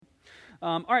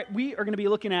All right, we are going to be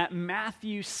looking at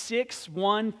Matthew 6,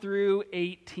 1 through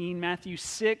 18. Matthew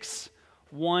 6,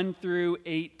 1 through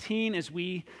 18, as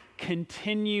we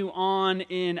continue on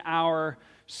in our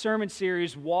sermon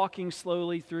series, walking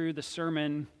slowly through the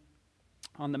Sermon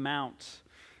on the Mount.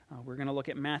 We're going to look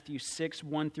at Matthew 6,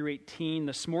 1 through 18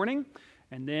 this morning.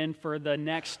 And then for the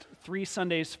next 3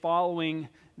 Sundays following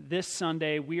this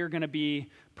Sunday, we are going to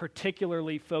be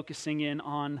particularly focusing in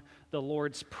on the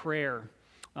Lord's Prayer.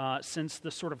 Since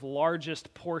the sort of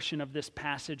largest portion of this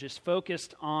passage is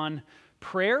focused on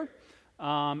prayer,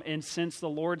 and since the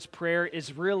Lord's Prayer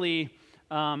is really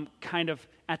kind of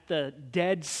at the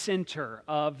dead center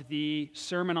of the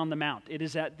Sermon on the Mount. It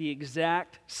is at the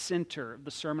exact center of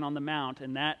the Sermon on the Mount,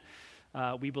 and that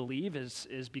we believe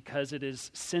is because it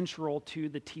is central to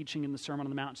the teaching in the Sermon on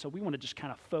the Mount. So we want to just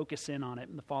kind of focus in on it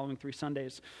in the following 3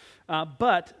 Sundays.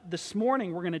 But this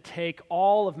morning we're going to take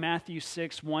all of Matthew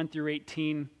 6, 1 through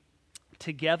 18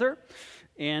 together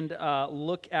and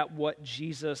look at what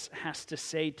Jesus has to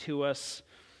say to us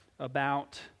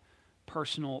about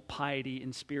personal piety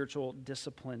and spiritual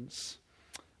disciplines.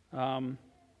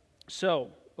 So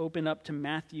open up to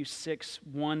Matthew 6,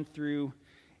 1 through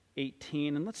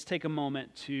 18, and let's take a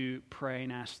moment to pray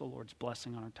and ask the Lord's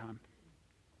blessing on our time.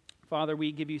 Father,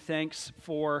 we give you thanks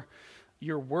for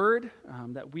your word,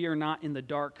 that we are not in the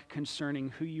dark concerning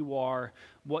who you are,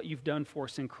 what you've done for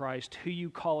us in Christ, who you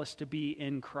call us to be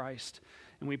in Christ.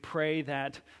 And we pray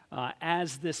that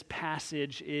as this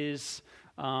passage is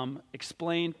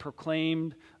explained,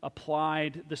 proclaimed,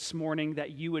 applied this morning,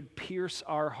 that you would pierce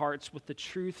our hearts with the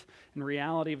truth and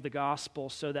reality of the gospel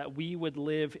so that we would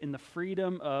live in the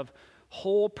freedom of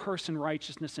whole person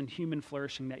righteousness and human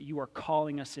flourishing that you are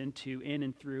calling us into in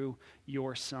and through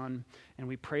your Son. And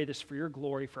we pray this for your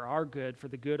glory, for our good, for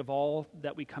the good of all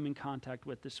that we come in contact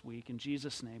with this week. In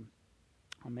Jesus' name,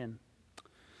 amen.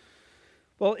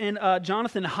 Well, in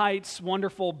Jonathan Haidt's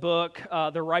wonderful book,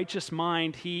 The Righteous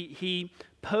Mind, he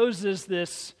poses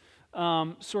this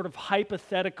sort of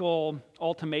hypothetical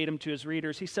ultimatum to his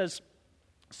readers. He says,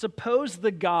 suppose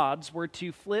the gods were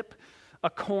to flip a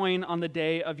coin on the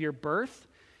day of your birth.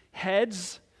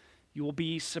 Heads, you will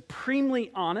be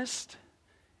supremely honest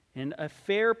and a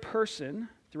fair person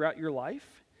throughout your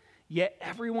life, yet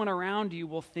everyone around you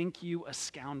will think you a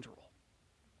scoundrel.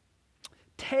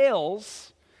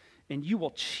 Tails, and you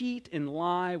will cheat and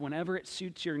lie whenever it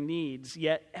suits your needs,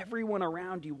 yet everyone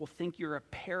around you will think you're a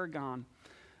paragon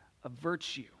of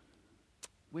virtue.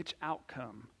 Which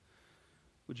outcome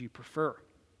would you prefer?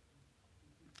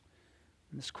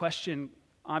 And this question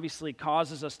obviously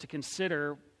causes us to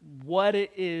consider what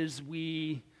it is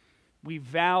we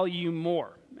value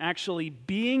more. Actually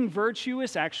being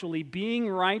virtuous, actually being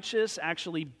righteous,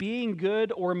 actually being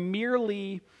good, or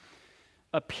merely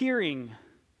appearing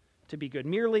to be good,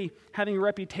 merely having a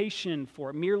reputation for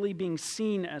it, merely being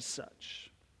seen as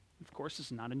such. Of course, this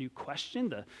is not a new question.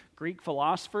 The Greek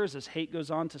philosophers, as Haidt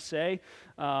goes on to say,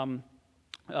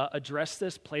 address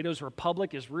this. Plato's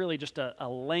Republic is really just a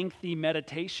lengthy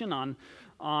meditation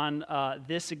on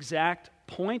this exact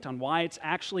point, on why it's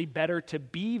actually better to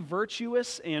be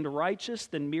virtuous and righteous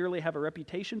than merely have a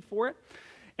reputation for it.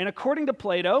 And according to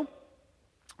Plato,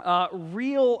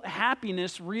 real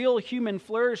happiness, real human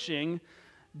flourishing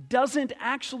doesn't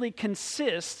actually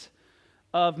consist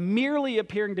of merely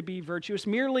appearing to be virtuous,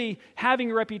 merely having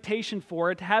a reputation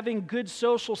for it, having good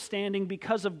social standing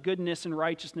because of goodness and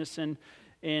righteousness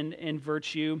and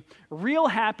virtue. Real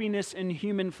happiness and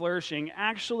human flourishing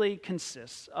actually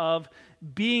consists of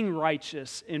being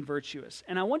righteous and virtuous.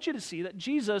 And I want you to see that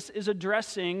Jesus is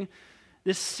addressing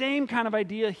this same kind of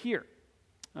idea here.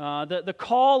 The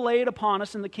call laid upon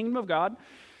us in the kingdom of God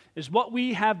is what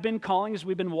we have been calling, as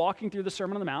we've been walking through the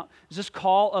Sermon on the Mount, is this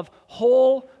call of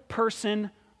whole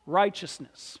person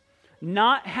righteousness.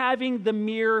 Not having the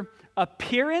mere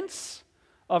appearance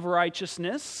of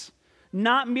righteousness,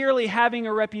 not merely having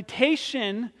a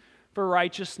reputation for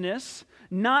righteousness,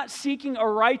 not seeking a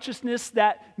righteousness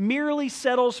that merely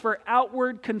settles for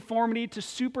outward conformity to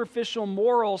superficial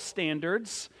moral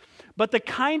standards, but the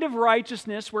kind of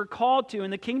righteousness we're called to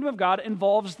in the kingdom of God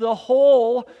involves the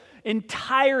whole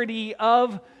entirety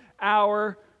of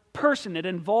our person. It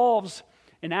involves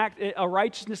a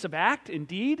righteousness of act,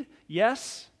 indeed,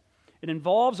 yes. It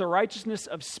involves a righteousness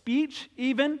of speech,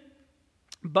 even.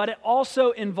 But it also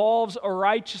involves a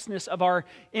righteousness of our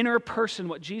inner person,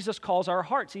 what Jesus calls our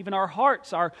hearts. Even our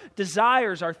hearts, our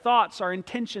desires, our thoughts, our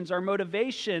intentions, our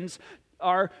motivations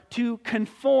are to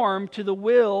conform to the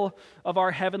will of our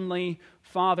Heavenly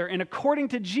Father. And according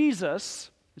to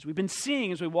Jesus, as we've been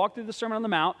seeing as we walk through the Sermon on the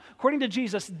Mount, according to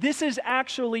Jesus, this is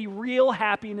actually real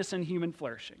happiness and human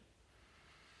flourishing.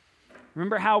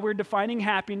 Remember how we're defining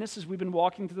happiness as we've been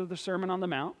walking through the Sermon on the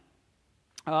Mount?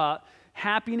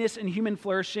 Happiness and human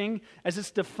flourishing, as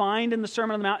it's defined in the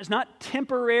Sermon on the Mount, is not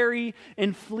temporary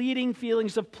and fleeting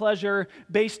feelings of pleasure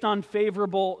based on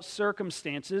favorable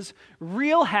circumstances.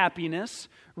 Real happiness,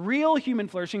 real human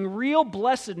flourishing, real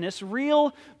blessedness,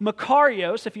 real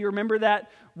makarios, if you remember that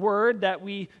word that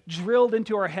we drilled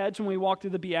into our heads when we walked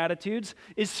through the Beatitudes,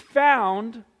 is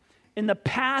found in the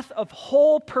path of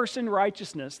whole person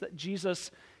righteousness that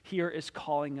Jesus here is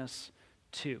calling us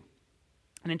to.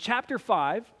 And in chapter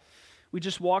 5, we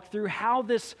just walked through how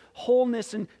this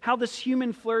wholeness and how this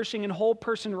human flourishing and whole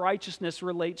person righteousness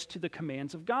relates to the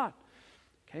commands of God.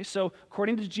 Okay, so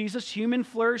according to Jesus, human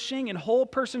flourishing and whole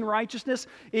person righteousness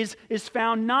is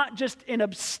found not just in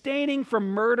abstaining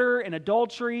from murder and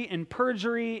adultery and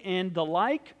perjury and the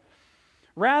like.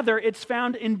 Rather, it's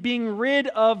found in being rid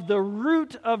of the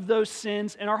root of those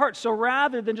sins in our hearts. So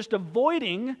rather than just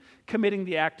avoiding committing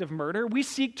the act of murder, we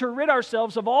seek to rid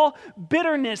ourselves of all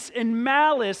bitterness and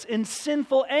malice and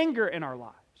sinful anger in our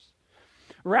lives.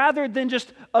 Rather than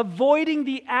just avoiding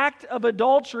the act of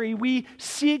adultery, we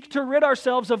seek to rid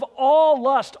ourselves of all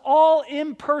lust, all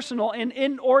impersonal and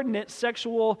inordinate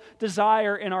sexual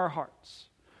desire in our hearts.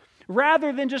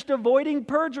 Rather than just avoiding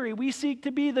perjury, we seek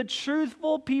to be the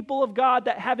truthful people of God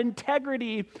that have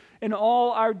integrity in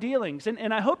all our dealings.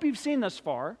 And I hope you've seen thus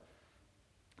far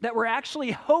that we're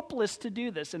actually hopeless to do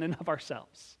this in and of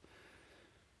ourselves.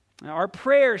 Now, our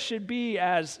prayer should be,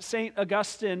 as St.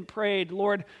 Augustine prayed,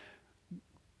 Lord,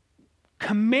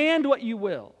 command what you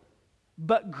will,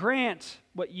 but grant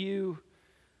what you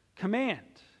command.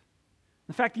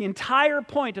 In fact, the entire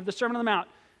point of the Sermon on the Mount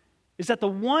is that the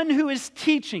one who is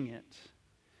teaching it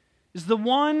is the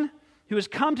one who has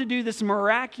come to do this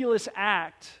miraculous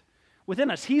act within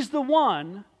us. He's the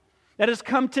one that has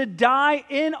come to die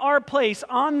in our place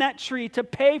on that tree to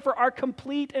pay for our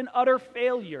complete and utter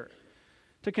failure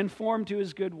to conform to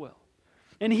his goodwill.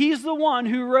 And he's the one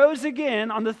who rose again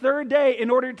on the third day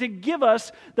in order to give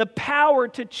us the power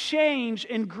to change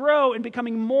and grow in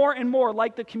becoming more and more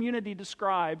like the community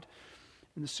described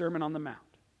in the Sermon on the Mount.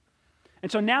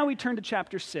 And so now we turn to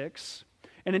chapter 6.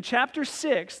 And in chapter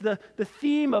 6, the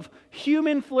theme of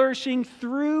human flourishing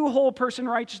through whole person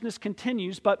righteousness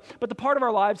continues, but the part of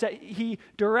our lives that he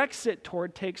directs it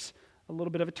toward takes a little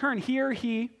bit of a turn. Here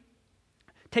he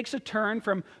takes a turn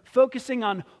from focusing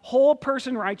on whole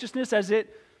person righteousness as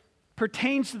it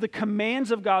pertains to the commands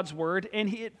of God's word,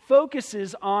 and it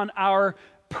focuses on our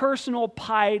personal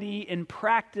piety and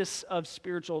practice of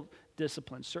spiritual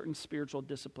disciplines, certain spiritual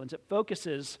disciplines. It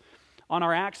focuses on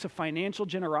our acts of financial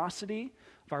generosity,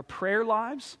 of our prayer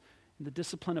lives, and the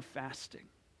discipline of fasting.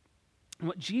 And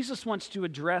what Jesus wants to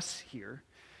address here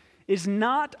is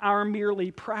not our merely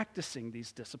practicing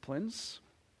these disciplines,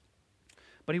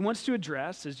 but he wants to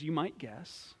address, as you might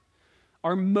guess,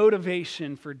 our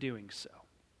motivation for doing so.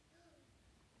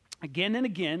 Again and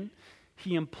again,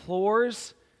 he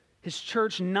implores his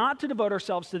church not to devote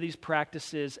ourselves to these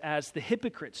practices as the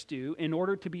hypocrites do in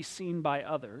order to be seen by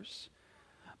others,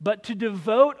 but to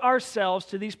devote ourselves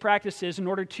to these practices in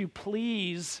order to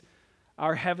please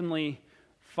our heavenly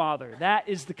Father. That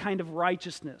is the kind of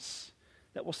righteousness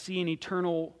that will see an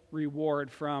eternal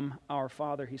reward from our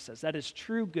Father, he says. That is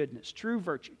true goodness, true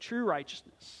virtue, true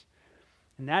righteousness.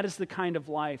 And that is the kind of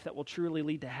life that will truly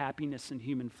lead to happiness and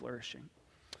human flourishing.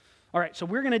 All right, so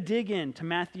we're going to dig into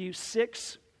Matthew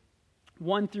 6,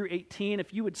 1 through 18.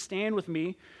 If you would stand with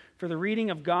me for the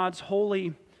reading of God's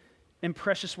holy and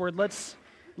precious word, let's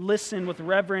listen with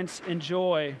reverence and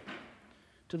joy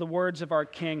to the words of our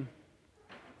King.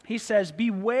 He says,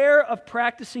 "Beware of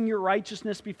practicing your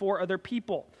righteousness before other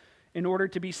people in order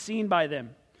to be seen by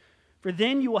them, for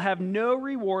then you will have no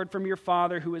reward from your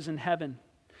Father who is in heaven.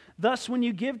 Thus, when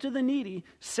you give to the needy,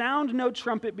 sound no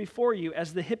trumpet before you,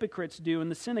 as the hypocrites do in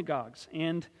the synagogues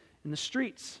and in the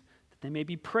streets, that they may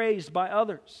be praised by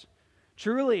others.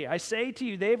 Truly, I say to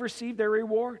you, they have received their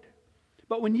reward.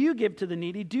 But when you give to the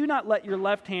needy, do not let your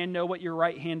left hand know what your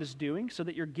right hand is doing, so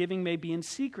that your giving may be in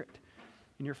secret.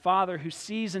 And your Father who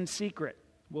sees in secret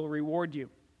will reward you.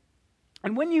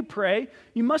 And when you pray,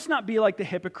 you must not be like the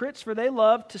hypocrites, for they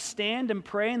love to stand and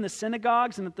pray in the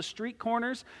synagogues and at the street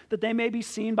corners, that they may be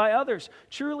seen by others.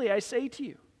 Truly, I say to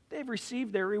you, they've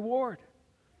received their reward.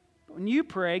 But when you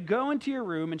pray, go into your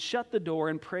room and shut the door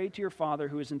and pray to your Father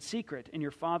who is in secret, and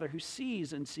your Father who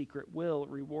sees in secret will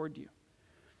reward you.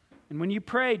 And when you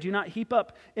pray, do not heap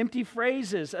up empty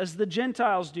phrases as the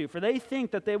Gentiles do, for they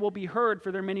think that they will be heard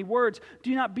for their many words.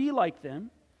 Do not be like them.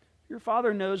 Your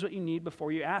Father knows what you need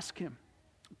before you ask him.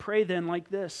 Pray then like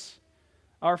this: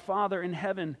 Our Father in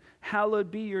heaven,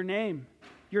 hallowed be your name.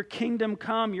 your kingdom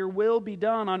come, your will be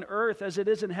done on earth as it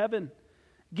is in heaven.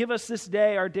 Give us this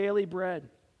day our daily bread,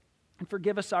 and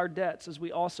forgive us our debts as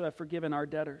we also have forgiven our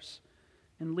debtors.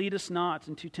 And lead us not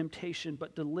into temptation,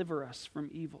 but deliver us from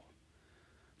evil.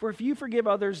 For if you forgive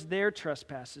others their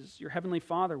trespasses, your heavenly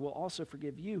Father will also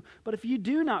forgive you. But if you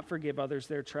do not forgive others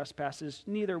their trespasses,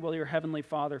 neither will your heavenly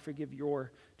Father forgive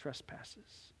your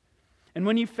trespasses. And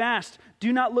when you fast,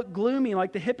 do not look gloomy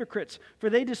like the hypocrites, for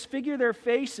they disfigure their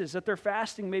faces that their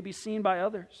fasting may be seen by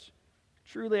others.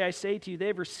 Truly I say to you, they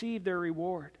have received their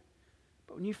reward.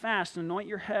 But when you fast, anoint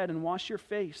your head and wash your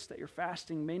face, that your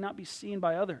fasting may not be seen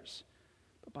by others,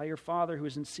 but by your Father who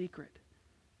is in secret.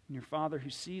 And your Father who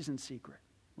sees in secret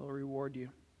will reward you.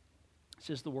 This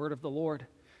is the word of the Lord.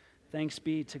 Thanks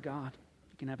be to God.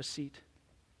 You can have a seat.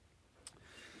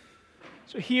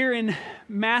 So here in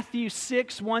Matthew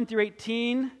 6, 1 through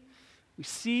 18, we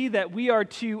see that we are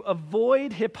to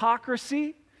avoid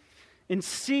hypocrisy and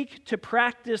seek to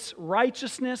practice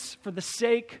righteousness for the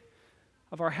sake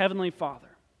of our Heavenly Father.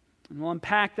 And we'll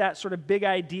unpack that sort of big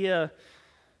idea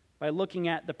by looking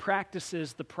at the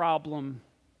practices, the problem,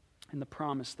 and the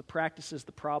promise. The practices,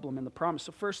 the problem, and the promise.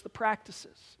 So first, the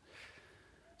practices.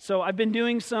 So I've been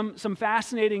doing some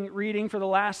fascinating reading for the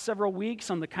last several weeks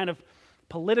on the kind of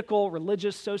political,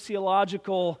 religious,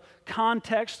 sociological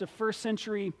context of first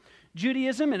century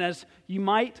Judaism. And as you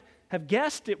might have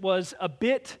guessed, it was a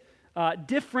bit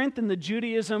different than the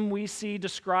Judaism we see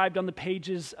described on the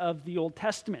pages of the Old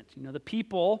Testament. You know, the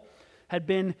people had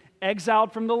been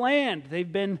exiled from the land. They've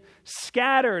been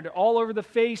scattered all over the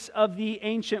face of the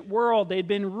ancient world. They'd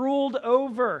been ruled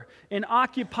over and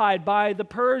occupied by the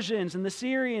Persians and the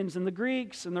Syrians and the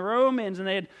Greeks and the Romans,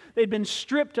 and they'd been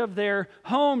stripped of their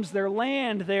homes, their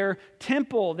land, their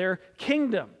temple, their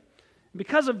kingdom.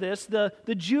 Because of this, the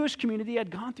Jewish community had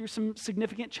gone through some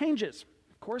significant changes.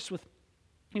 Of course, with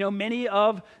many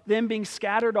of them being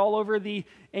scattered all over the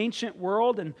ancient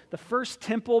world and the first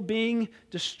temple being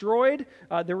destroyed,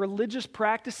 their religious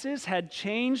practices had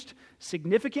changed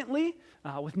significantly.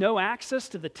 With no access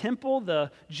to the temple,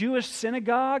 the Jewish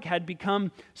synagogue had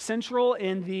become central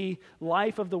in the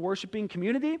life of the worshiping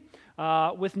community.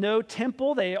 With no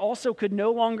temple, they also could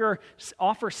no longer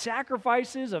offer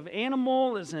sacrifices of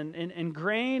animals and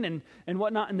grain and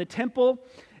whatnot in the temple.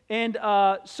 And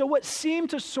so what seemed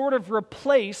to sort of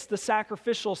replace the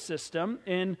sacrificial system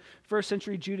in first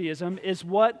century Judaism is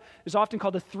what is often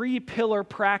called the three-pillar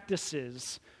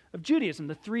practices of Judaism.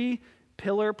 The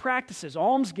three-pillar practices: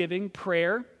 almsgiving,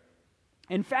 prayer,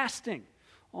 and fasting.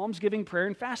 Almsgiving, prayer,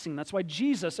 and fasting. That's why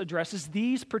Jesus addresses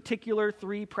these particular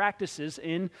three practices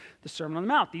in the Sermon on the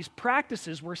Mount. These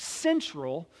practices were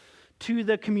central to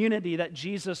the community that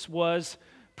Jesus was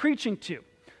preaching to.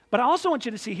 But I also want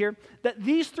you to see here that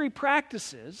these three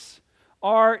practices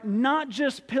are not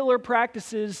just pillar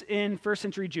practices in first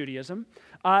century Judaism.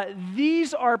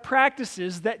 These are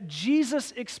practices that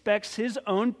Jesus expects his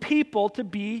own people to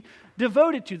be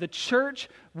devoted to. The church,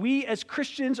 we as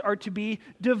Christians are to be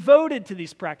devoted to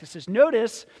these practices.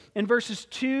 Notice in verses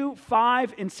 2,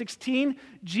 5, and 16,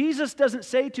 Jesus doesn't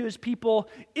say to his people,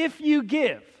 if you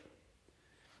give,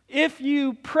 if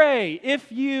you pray,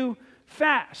 if you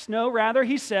fast. No, rather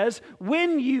he says,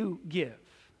 when you give,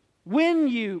 when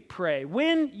you pray,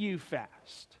 when you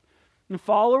fast. And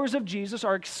followers of Jesus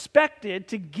are expected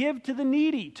to give to the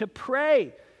needy, to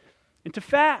pray, and to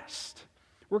fast.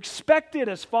 We're expected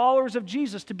as followers of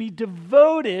Jesus to be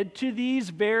devoted to these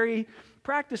very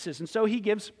practices. And so he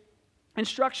gives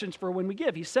instructions for when we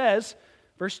give. He says,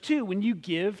 verse 2, when you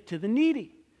give to the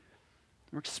needy.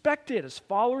 We're expected as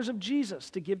followers of Jesus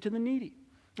to give to the needy.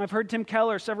 I've heard Tim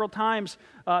Keller several times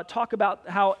talk about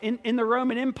how in the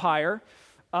Roman Empire,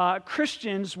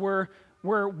 Christians were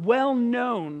well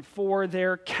known for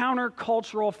their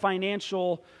countercultural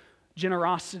financial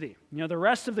generosity. The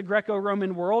rest of the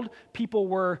Greco-Roman world, people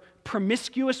were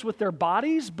promiscuous with their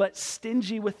bodies, but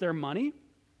stingy with their money.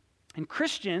 And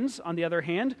Christians, on the other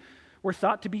hand, were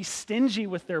thought to be stingy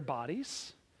with their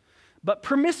bodies, but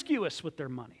promiscuous with their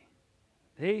money.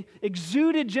 They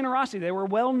exuded generosity. They were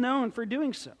well known for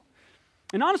doing so.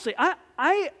 And honestly,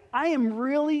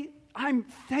 I'm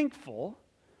thankful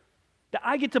that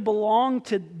I get to belong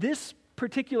to this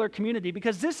particular community,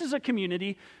 because this is a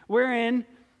community wherein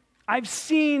I've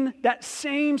seen that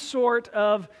same sort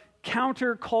of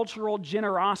countercultural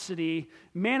generosity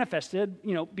manifested,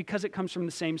 because it comes from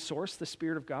the same source, the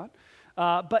Spirit of God.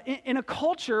 But in a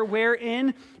culture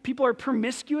wherein people are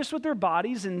promiscuous with their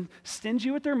bodies and stingy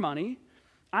with their money,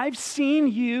 I've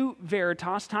seen you,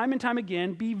 Veritas, time and time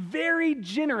again, be very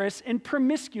generous and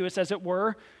promiscuous, as it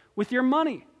were, with your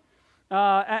money.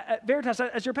 At Veritas,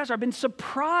 as your pastor, I've been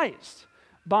surprised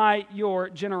by your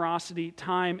generosity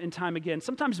time and time again,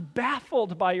 sometimes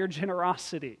baffled by your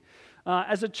generosity.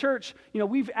 As a church,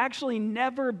 we've actually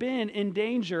never been in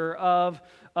danger of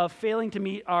failing to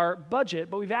meet our budget,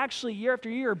 but we've actually, year after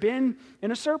year, been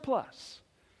in a surplus.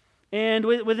 And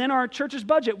within our church's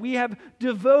budget, we are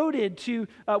devoted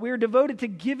to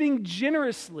giving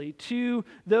generously to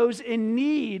those in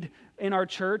need in our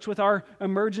church with our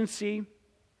emergency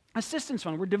assistance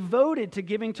fund. We're devoted to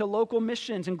giving to local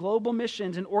missions and global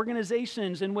missions and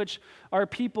organizations in which our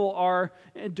people are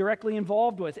directly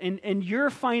involved with. And your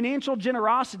financial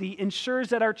generosity ensures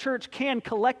that our church can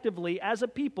collectively, as a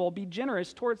people, be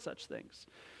generous towards such things.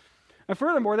 And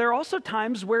furthermore, there are also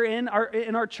times in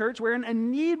our church wherein a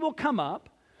need will come up,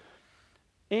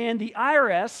 and the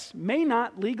IRS may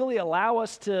not legally allow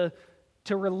us to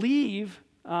relieve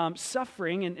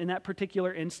suffering in that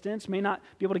particular instance, may not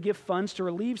be able to give funds to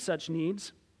relieve such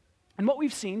needs. And what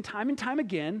we've seen time and time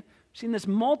again, we've seen this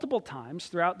multiple times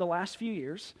throughout the last few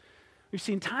years, we've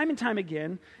seen time and time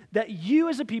again that you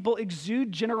as a people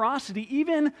exude generosity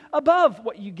even above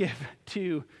what you give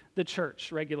to the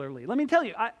church regularly. Let me tell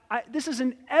you, this is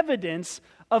an evidence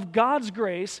of God's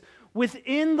grace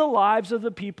within the lives of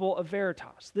the people of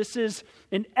Veritas. This is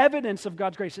an evidence of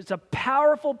God's grace. It's a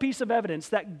powerful piece of evidence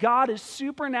that God is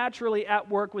supernaturally at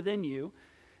work within you.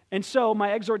 And so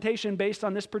my exhortation based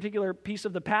on this particular piece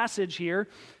of the passage here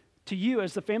to you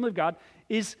as the family of God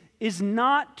is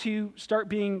not to start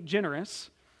being generous,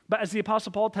 but as the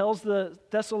Apostle Paul tells the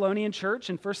Thessalonian church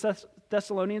in 1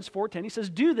 Thessalonians 4:10, he says,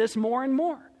 do this more and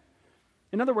more.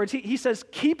 In other words, he says,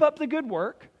 keep up the good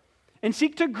work and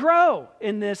seek to grow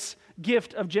in this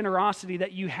gift of generosity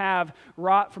that you have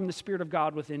wrought from the Spirit of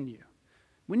God within you.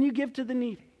 When you give to the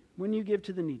needy,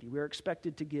 we are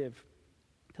expected to give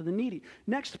to the needy.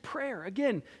 Next, prayer.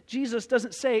 Again, Jesus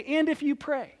doesn't say, and if you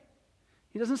pray.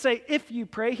 He doesn't say, if you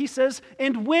pray. He says,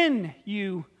 and when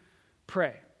you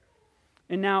pray.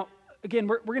 And now, again,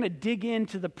 we're going to dig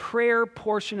into the prayer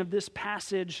portion of this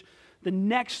passage the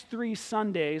next 3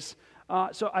 Sundays.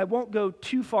 So I won't go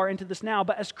too far into this now,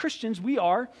 but as Christians, we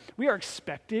are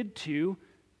expected to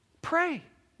pray.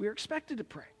 We are expected to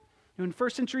pray. In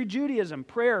first century Judaism,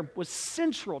 prayer was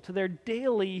central to their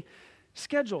daily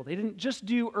schedule. They didn't just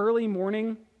do early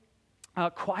morning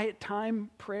quiet time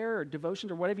prayer or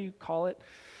devotions or whatever you call it.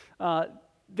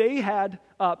 They had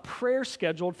prayer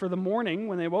scheduled for the morning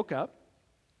when they woke up,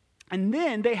 and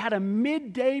then they had a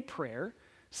midday prayer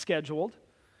scheduled.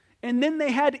 And then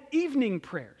they had evening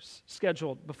prayers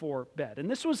scheduled before bed. And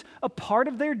this was a part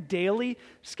of their daily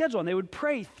schedule. And they would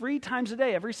pray 3 times a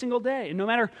day, every single day. And no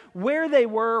matter where they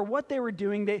were or what they were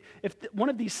doing, if one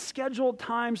of these scheduled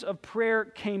times of prayer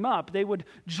came up, they would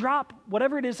drop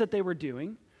whatever it is that they were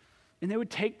doing, and they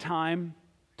would take time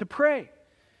to pray.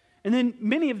 And then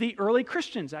many of the early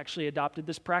Christians actually adopted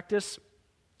this practice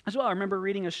as well. I remember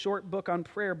reading a short book on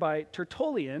prayer by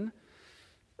Tertullian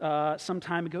some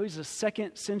time ago. He's a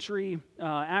 2nd century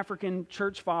African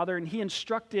church father, and he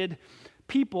instructed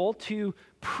people to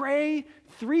pray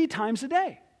 3 times a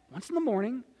day. Once in the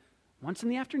morning, once in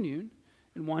the afternoon,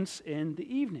 and once in the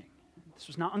evening. This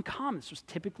was not uncommon. This was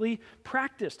typically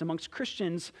practiced amongst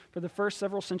Christians for the first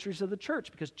several centuries of the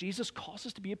church because Jesus calls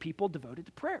us to be a people devoted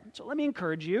to prayer. So let me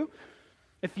encourage you,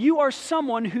 if you are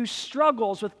someone who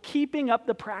struggles with keeping up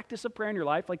the practice of prayer in your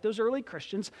life, like those early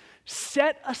Christians,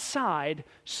 set aside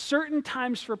certain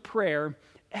times for prayer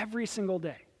every single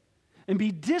day. And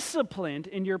be disciplined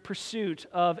in your pursuit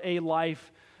of a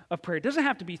life of prayer. It doesn't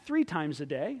have to be 3 times a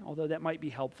day, although that might be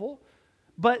helpful.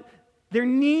 But there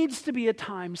needs to be a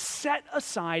time set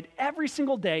aside every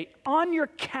single day on your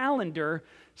calendar,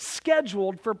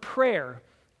 scheduled for prayer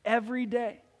every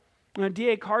day.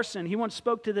 D.A. Carson, he once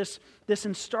spoke to this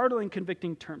in startling,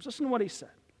 convicting terms. Listen to what he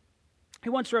said. He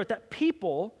once wrote that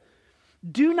people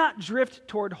do not drift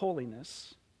toward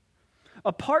holiness.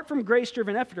 Apart from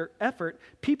grace-driven effort,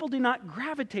 people do not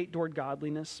gravitate toward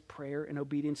godliness, prayer, and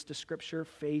obedience to Scripture,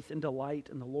 faith, and delight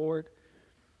in the Lord.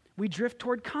 We drift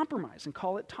toward compromise and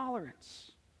call it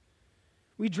tolerance.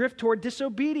 We drift toward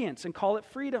disobedience and call it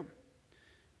freedom.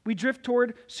 We drift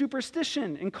toward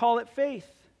superstition and call it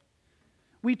faith.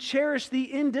 We cherish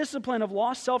the indiscipline of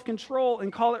lost self-control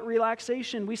and call it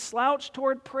relaxation. We slouch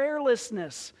toward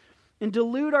prayerlessness and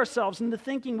delude ourselves into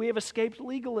thinking we have escaped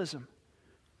legalism.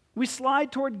 We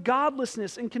slide toward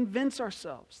godlessness and convince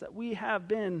ourselves that we have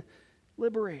been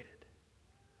liberated.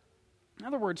 In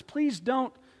other words, please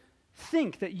don't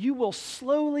think that you will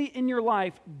slowly in your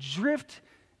life drift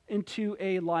into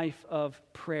a life of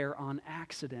prayer on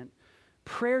accident.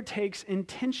 Prayer takes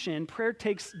intention, prayer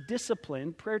takes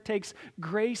discipline, prayer takes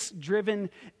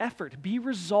grace-driven effort. Be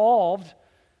resolved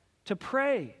to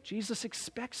pray. Jesus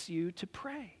expects you to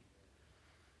pray.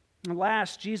 And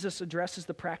last, Jesus addresses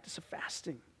the practice of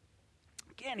fasting.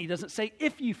 Again, he doesn't say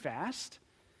if you fast.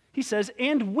 He says,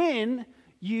 and when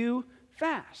you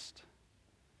fast.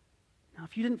 Now,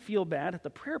 if you didn't feel bad at the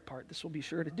prayer part, this will be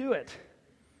sure to do it.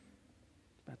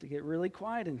 It's about to get really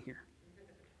quiet in here.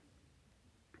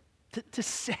 To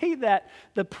say that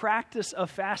the practice of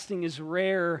fasting is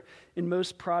rare in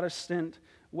most Protestant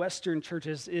Western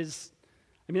churches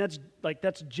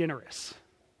that's generous.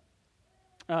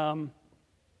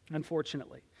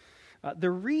 Unfortunately.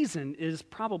 The reason is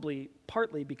probably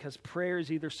partly because prayer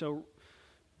is either so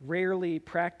rarely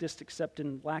practiced except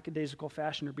in lackadaisical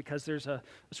fashion, or because there's a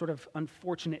sort of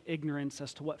unfortunate ignorance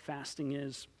as to what fasting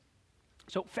is.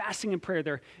 So fasting and prayer,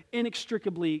 they're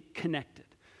inextricably connected.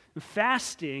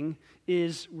 Fasting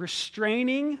is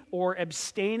restraining or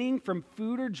abstaining from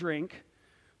food or drink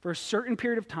for a certain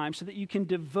period of time so that you can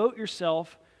devote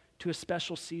yourself to a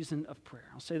special season of prayer.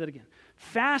 I'll say that again.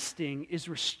 Fasting is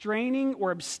restraining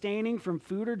or abstaining from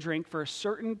food or drink for a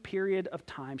certain period of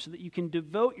time so that you can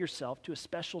devote yourself to a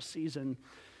special season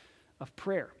of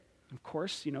prayer. Of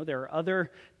course, there are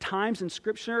other times in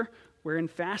Scripture wherein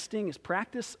fasting is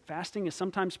practiced. Fasting is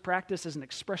sometimes practiced as an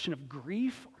expression of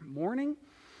grief or mourning.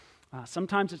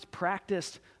 Sometimes it's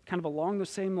practiced kind of along the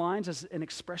same lines as an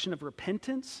expression of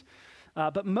repentance.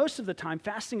 But most of the time,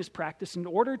 fasting is practiced in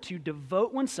order to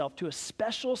devote oneself to a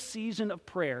special season of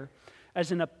prayer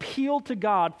as an appeal to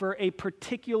God for a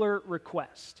particular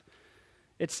request.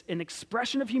 It's an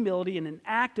expression of humility and an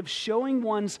act of showing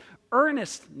one's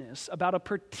earnestness about a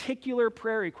particular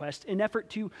prayer request in effort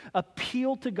to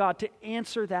appeal to God to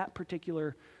answer that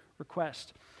particular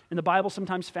request. In the Bible,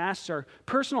 sometimes fasts are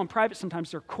personal and private,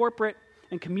 sometimes they're corporate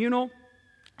and communal.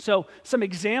 So some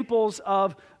examples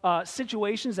of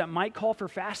situations that might call for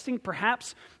fasting,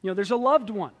 perhaps, there's a loved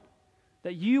one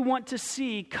that you want to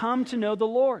see come to know the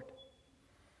Lord.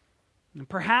 And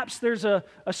perhaps there's a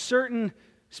certain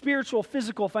spiritual,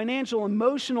 physical, financial,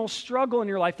 emotional struggle in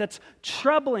your life that's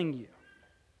troubling you.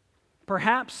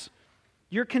 Perhaps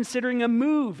you're considering a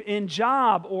move in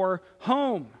job or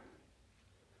home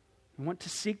and want to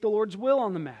seek the Lord's will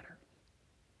on the matter.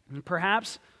 And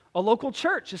perhaps a local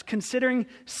church is considering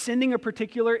sending a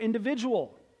particular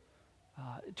individual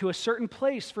to a certain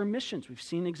place for missions. We've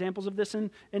seen examples of this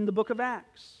in the book of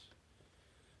Acts.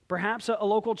 Perhaps a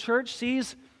local church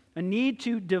sees a need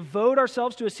to devote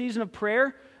ourselves to a season of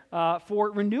prayer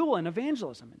for renewal and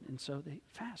evangelism, and so they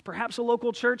fast. Perhaps a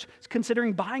local church is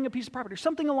considering buying a piece of property or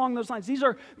something along those lines. These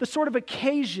are the sort of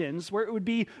occasions where it would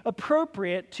be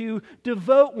appropriate to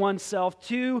devote oneself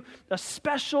to a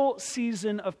special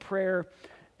season of prayer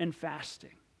and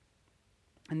fasting.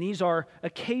 And these are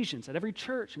occasions that every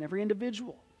church and every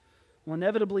individual will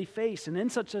inevitably face. And in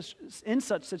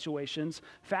such situations,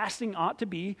 fasting ought to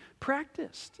be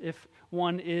practiced if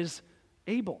one is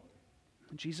able.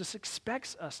 And Jesus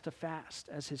expects us to fast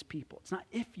as his people. It's not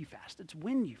if you fast, it's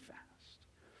when you fast.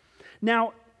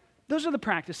 Now, those are the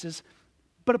practices,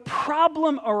 but a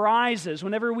problem arises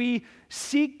whenever we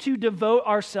seek to devote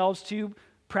ourselves to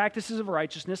practices of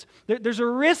righteousness. There's a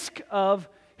risk of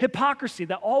hypocrisy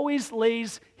that always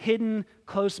lays hidden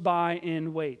close by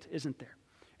in wait, isn't there?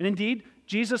 And indeed,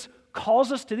 Jesus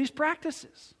calls us to these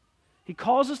practices. He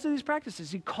calls us to these practices.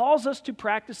 He calls us to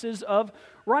practices of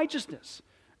righteousness.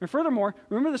 And furthermore,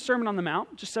 remember the Sermon on the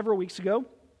Mount just several weeks ago?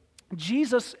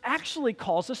 Jesus actually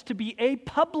calls us to be a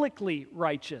publicly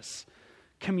righteous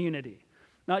community.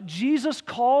 Now, Jesus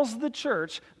calls the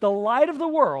church the light of the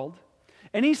world.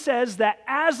 And he says that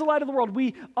as the light of the world,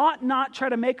 we ought not try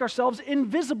to make ourselves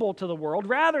invisible to the world.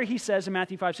 Rather, he says in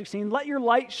Matthew 5:16, let your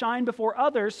light shine before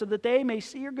others so that they may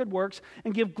see your good works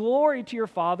and give glory to your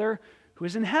Father who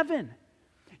is in heaven.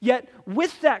 Yet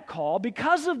with that call,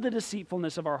 because of the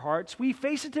deceitfulness of our hearts, we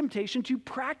face a temptation to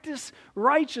practice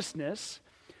righteousness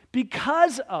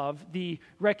because of the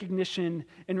recognition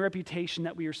and reputation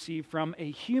that we receive from a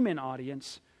human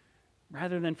audience,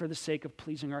 rather than for the sake of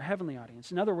pleasing our heavenly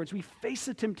audience. In other words, we face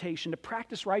the temptation to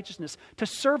practice righteousness, to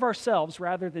serve ourselves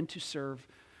rather than to serve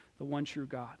the one true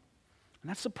God. And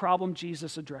that's the problem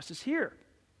Jesus addresses here,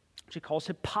 which he calls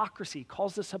hypocrisy. He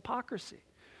calls this hypocrisy.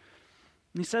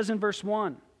 And he says in verse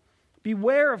 1,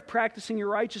 beware of practicing your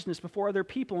righteousness before other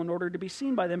people in order to be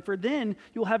seen by them, for then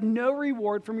you'll have no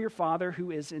reward from your Father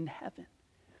who is in heaven.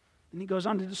 And he goes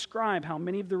on to describe how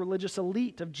many of the religious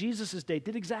elite of Jesus' day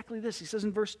did exactly this. He says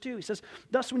in verse 2, he says,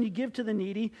 thus when you give to the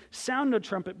needy, sound no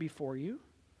trumpet before you,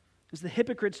 as the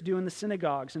hypocrites do in the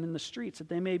synagogues and in the streets, that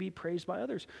they may be praised by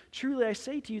others. Truly I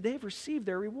say to you, they have received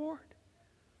their reward.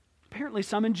 Apparently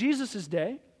some in Jesus'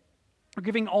 day are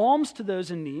giving alms to those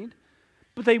in need,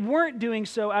 But they weren't doing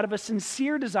so out of a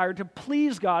sincere desire to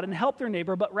please God and help their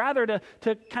neighbor, but rather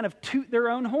to kind of toot their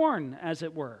own horn, as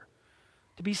it were.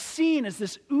 To be seen as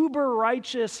this uber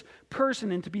righteous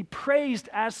person and to be praised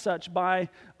as such by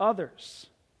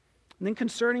others. And then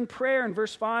concerning prayer in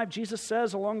verse 5, Jesus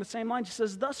says along the same lines, he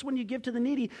says, "Thus when you give to the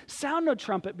needy, sound no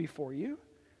trumpet before you,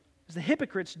 as the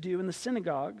hypocrites do in the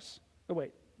synagogues." Oh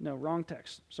wait, no, wrong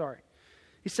text, sorry.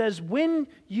 He says, when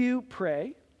you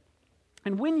pray,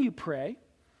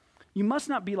 you must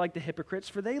not be like the hypocrites,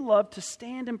 for they love to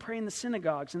stand and pray in the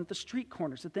synagogues and at the street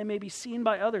corners, that they may be seen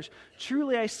by others.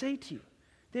 Truly I say to you,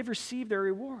 they've received their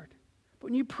reward. But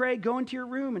when you pray, go into your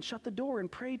room and shut the door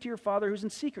and pray to your Father who's in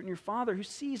secret, and your Father who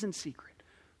sees in secret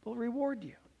will reward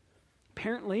you.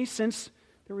 Apparently, since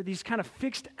there were these kind of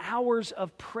fixed hours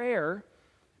of prayer,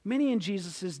 many in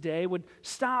Jesus' day would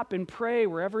stop and pray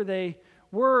wherever they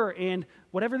were and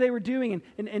whatever they were doing.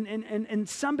 And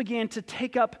some began to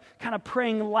take up kind of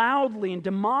praying loudly and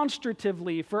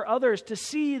demonstratively for others to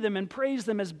see them and praise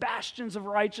them as bastions of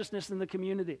righteousness in the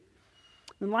community.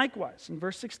 And likewise, in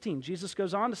verse 16, Jesus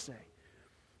goes on to say,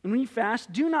 "And when you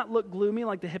fast, do not look gloomy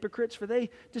like the hypocrites, for they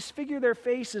disfigure their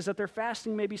faces that their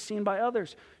fasting may be seen by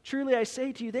others. Truly I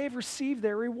say to you, they have received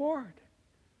their reward."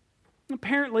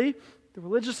 Apparently, the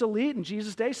religious elite in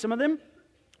Jesus' day, some of them,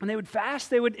 when they would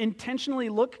fast, they would intentionally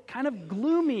look kind of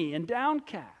gloomy and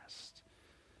downcast.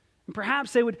 And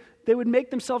perhaps they would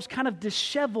make themselves kind of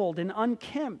disheveled and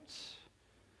unkempt.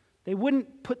 They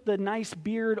wouldn't put the nice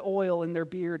beard oil in their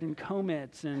beard and comb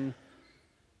it.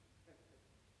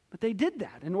 But they did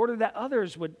that in order that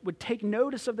others would take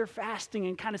notice of their fasting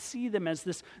and kind of see them as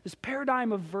this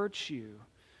paradigm of virtue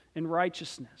and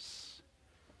righteousness.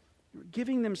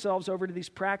 Giving themselves over to these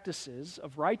practices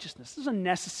of righteousness. This is a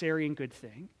necessary and good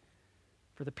thing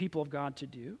for the people of God to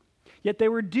do. Yet they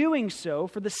were doing so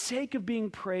for the sake of being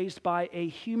praised by a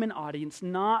human audience,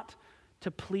 not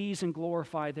to please and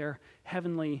glorify their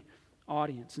heavenly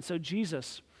audience. And so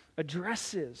Jesus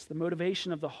addresses the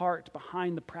motivation of the heart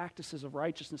behind the practices of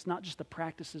righteousness, not just the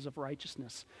practices of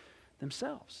righteousness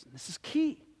themselves. And this is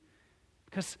key,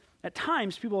 because at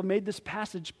times people have made this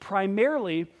passage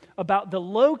primarily about the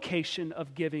location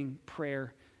of giving,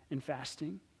 prayer, and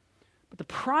fasting. But the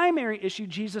primary issue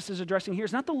Jesus is addressing here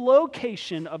is not the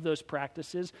location of those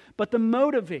practices, but the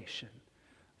motivation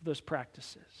of those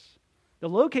practices. The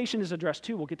location is addressed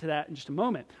too. We'll get to that in just a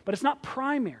moment. But it's not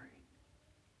primary.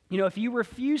 You know, if you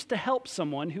refuse to help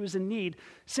someone who is in need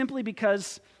simply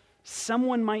because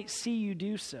someone might see you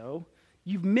do so,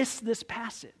 you've missed this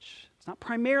passage. It's not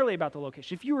primarily about the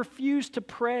location. If you refuse to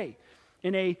pray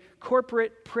in a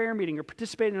corporate prayer meeting or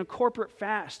participate in a corporate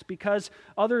fast because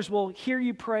others will hear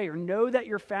you pray or know that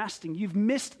you're fasting, you've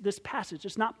missed this passage.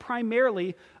 It's not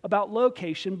primarily about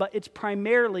location, but it's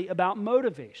primarily about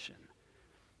motivation.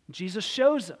 Jesus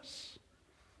shows us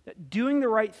that doing the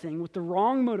right thing with the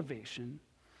wrong motivation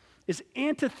is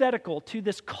antithetical to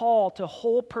this call to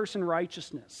whole person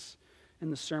righteousness in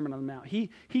the Sermon on the Mount. He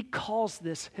calls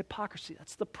this hypocrisy.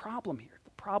 That's the problem here, the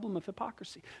problem of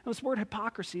hypocrisy. Now, this word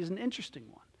hypocrisy is an interesting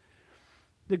one.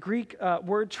 The Greek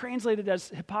word translated as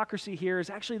hypocrisy here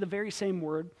is actually the very same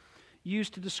word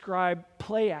used to describe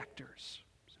play actors,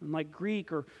 so in like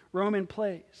Greek or Roman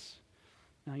plays.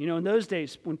 Now, you know, in those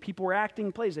days, when people were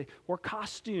acting plays, they wore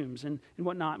costumes and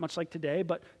whatnot, much like today,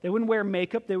 but they wouldn't wear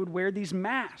makeup, they would wear these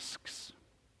masks.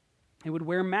 They would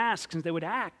wear masks and they would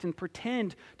act and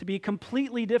pretend to be a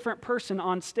completely different person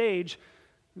on stage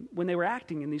when they were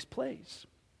acting in these plays.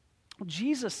 Well,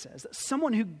 Jesus says that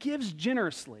someone who gives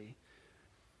generously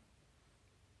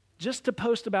just to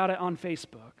post about it on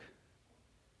Facebook,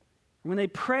 when they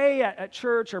pray at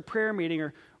church or prayer meeting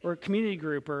or a community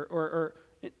group or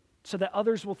so that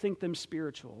others will think them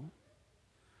spiritual,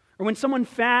 or when someone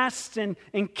fasts and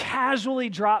casually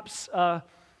drops a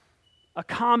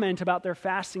comment about their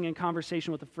fasting in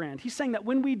conversation with a friend. He's saying that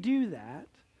when we do that,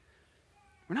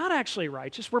 we're not actually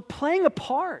righteous. We're playing a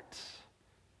part.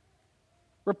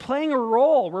 We're playing a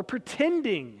role. We're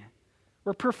pretending.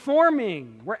 We're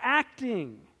performing. We're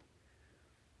acting.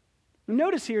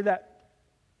 Notice here that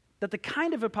the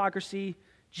kind of hypocrisy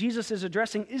Jesus is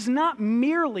addressing is not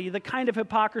merely the kind of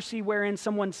hypocrisy wherein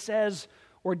someone says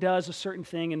or does a certain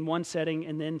thing in one setting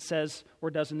and then says or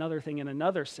does another thing in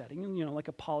another setting. You know, like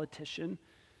a politician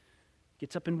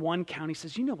gets up in one county,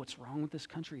 says, you know what's wrong with this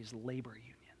country is labor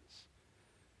unions.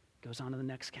 Goes on to the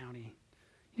next county.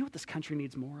 You know what this country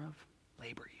needs more of?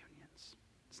 Labor unions.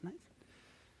 It's nice.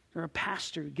 Or a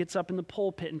pastor who gets up in the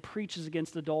pulpit and preaches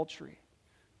against adultery,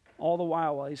 all the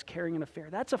while he's carrying an affair.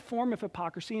 That's a form of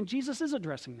hypocrisy, and Jesus is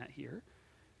addressing that here.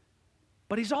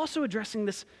 But he's also addressing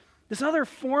this other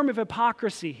form of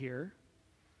hypocrisy here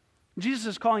Jesus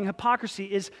is calling hypocrisy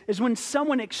is when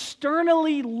someone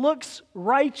externally looks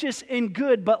righteous and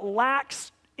good but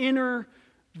lacks inner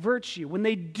virtue. When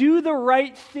they do the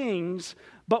right things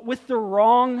but with the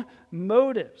wrong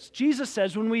motives. Jesus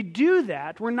says when we do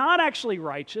that, we're not actually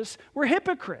righteous, we're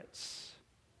hypocrites.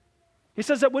 He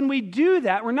says that when we do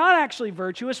that, we're not actually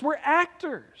virtuous, we're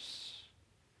actors.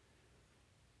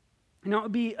 You know, it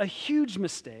would be a huge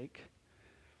mistake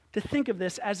to think of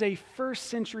this as a first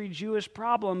century Jewish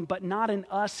problem, but not an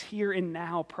us here and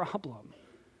now problem.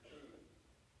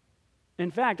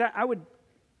 In fact, I would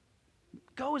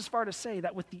go as far to say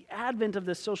that with the advent of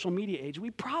this social media age, we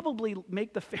probably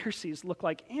make the Pharisees look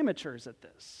like amateurs at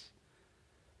this.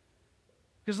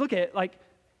 Because look at it, like,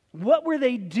 what were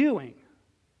they doing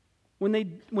when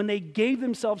they gave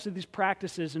themselves to these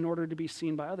practices in order to be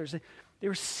seen by others? They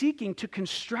were seeking to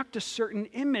construct a certain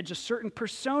image, a certain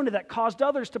persona that caused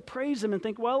others to praise them and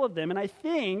think well of them. And I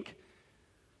think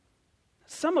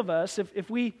some of us, if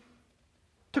we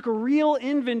took a real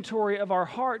inventory of our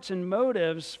hearts and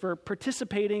motives for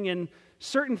participating in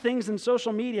certain things in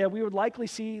social media, we would likely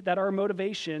see that our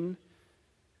motivation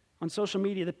on social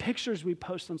media, the pictures we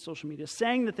post on social media,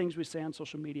 saying the things we say on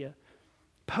social media,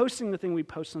 posting the thing we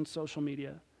post on social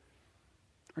media,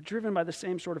 are driven by the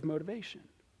same sort of motivation.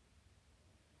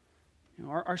 You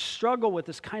know, our struggle with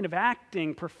this kind of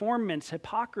acting, performance,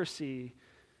 hypocrisy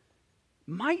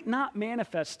might not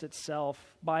manifest itself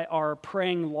by our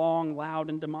praying long, loud,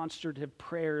 and demonstrative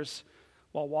prayers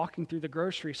while walking through the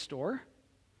grocery store,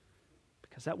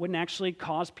 because that wouldn't actually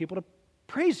cause people to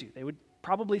praise you. They would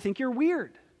probably think you're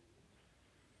weird.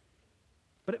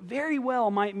 But it very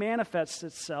well might manifest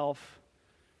itself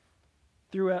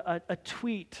through a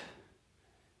tweet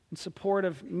in support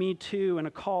of Me Too and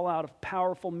a call out of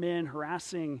powerful men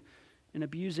harassing and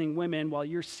abusing women while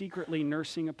you're secretly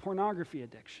nursing a pornography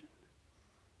addiction.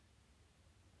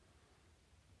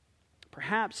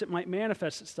 Perhaps it might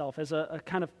manifest itself as a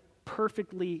kind of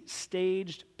perfectly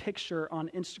staged picture on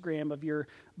Instagram of your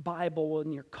Bible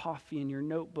and your coffee and your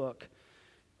notebook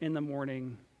in the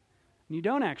morning. And you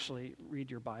don't actually read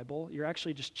your Bible. You're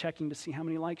actually just checking to see how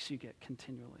many likes you get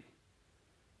continually.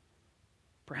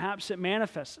 Perhaps it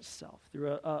manifests itself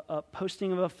through a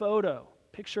posting of a photo,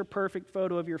 picture-perfect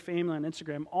photo of your family on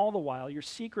Instagram, all the while you're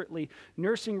secretly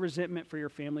nursing resentment for your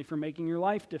family for making your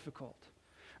life difficult.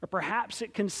 Or perhaps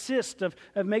it consists of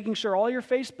making sure all your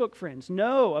Facebook friends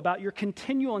know about your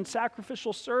continual and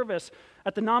sacrificial service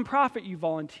at the nonprofit you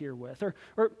volunteer with.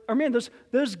 Or man, those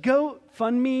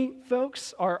GoFundMe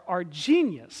folks are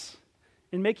genius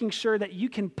in making sure that you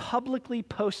can publicly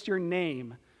post your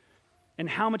name and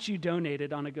how much you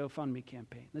donated on a GoFundMe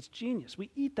campaign. That's genius.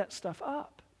 We eat that stuff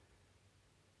up.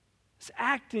 It's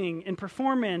acting and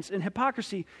performance and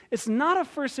hypocrisy. It's not a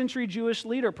first century Jewish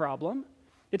leader problem.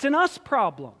 It's an us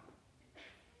problem.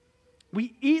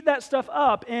 We eat that stuff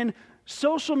up, and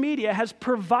social media has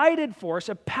provided for us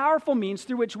a powerful means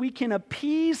through which we can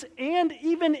appease and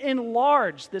even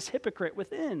enlarge this hypocrite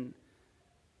within.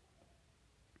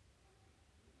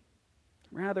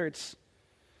 Rather,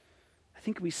 I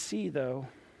think we see, though,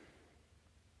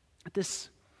 that this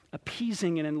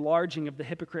appeasing and enlarging of the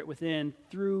hypocrite within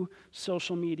through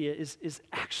social media is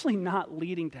actually not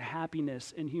leading to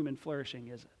happiness and human flourishing,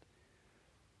 is it?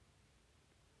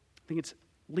 I think it's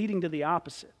leading to the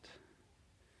opposite.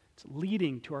 It's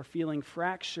leading to our feeling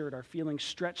fractured, our feeling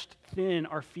stretched thin,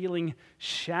 our feeling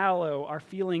shallow, our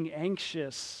feeling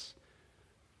anxious.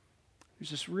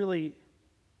 There's this really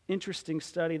interesting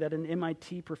study that an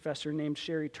MIT professor named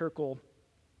Sherry Turkle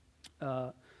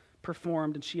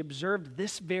performed, and she observed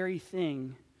this very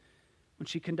thing when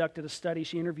she conducted a study.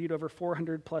 She interviewed over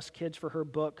 400 plus kids for her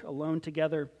book, Alone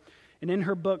Together. And in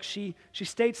her book, she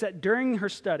states that during her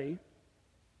study,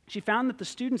 she found that the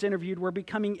students interviewed were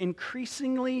becoming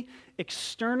increasingly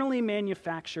externally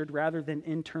manufactured rather than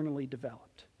internally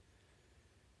developed.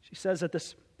 She says that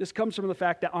this comes from the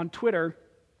fact that on Twitter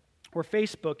or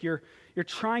Facebook, you're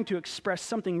trying to express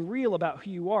something real about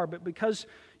who you are, but because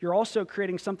you're also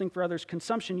creating something for others'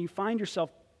 consumption, you find yourself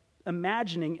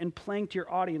imagining and playing to your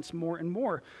audience more and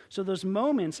more. So those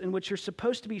moments in which you're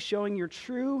supposed to be showing your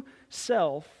true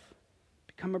self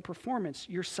become a performance.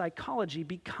 Your psychology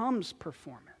becomes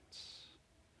performance.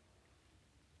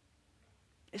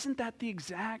 Isn't that the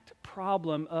exact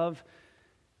problem of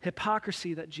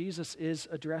hypocrisy that Jesus is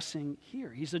addressing here?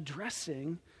 He's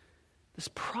addressing this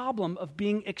problem of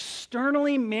being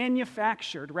externally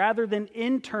manufactured rather than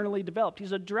internally developed.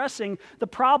 He's addressing the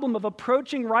problem of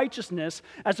approaching righteousness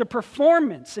as a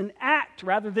performance, an act,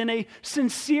 rather than a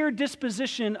sincere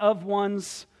disposition of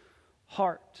one's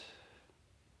heart.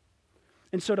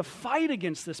 And so to fight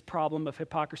against this problem of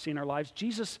hypocrisy in our lives,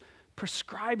 Jesus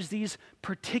prescribes these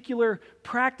particular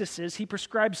practices. He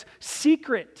prescribes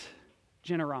secret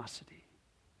generosity,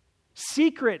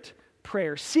 secret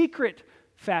prayer, secret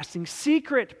fasting,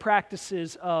 secret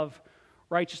practices of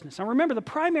righteousness. Now remember, the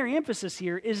primary emphasis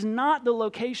here is not the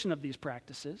location of these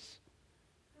practices,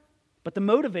 but the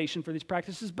motivation for these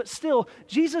practices. But still,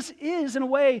 Jesus is, in a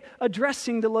way,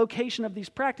 addressing the location of these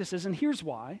practices. And here's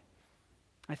why,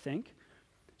 I think.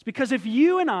 It's because if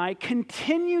you and I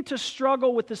continue to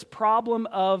struggle with this problem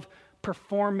of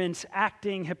performance,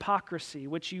 acting, hypocrisy,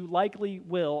 which you likely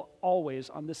will always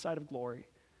on this side of glory,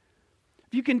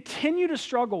 if you continue to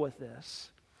struggle with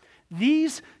this,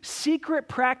 these secret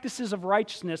practices of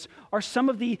righteousness are some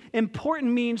of the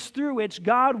important means through which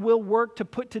God will work to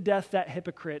put to death that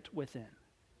hypocrite within.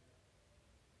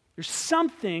 There's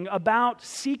something about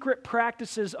secret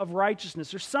practices of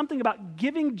righteousness. There's something about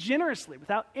giving generously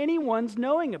without anyone's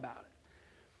knowing about it.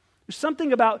 There's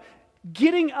something about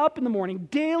getting up in the morning,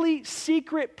 daily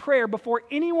secret prayer before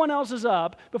anyone else is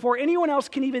up, before anyone else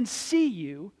can even see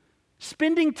you,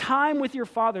 spending time with your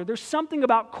Father. There's something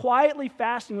about quietly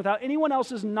fasting without anyone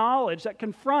else's knowledge that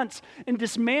confronts and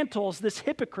dismantles this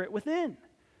hypocrite within.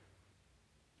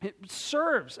 It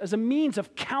serves as a means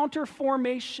of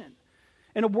counter-formation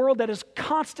in a world that is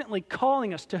constantly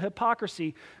calling us to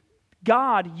hypocrisy.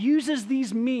 God uses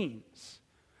these means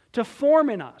to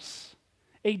form in us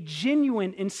a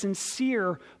genuine and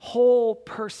sincere whole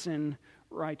person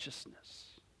righteousness.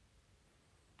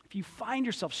 If you find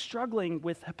yourself struggling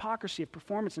with hypocrisy of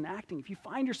performance and acting, if you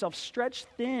find yourself stretched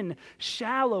thin,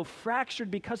 shallow, fractured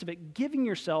because of it, giving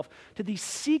yourself to these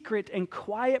secret and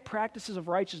quiet practices of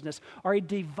righteousness are a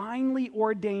divinely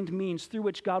ordained means through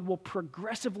which God will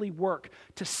progressively work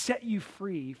to set you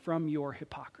free from your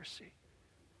hypocrisy.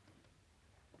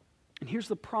 And here's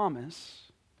the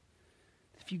promise.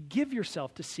 If you give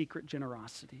yourself to secret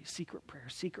generosity, secret prayer,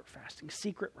 secret fasting,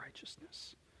 secret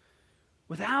righteousness,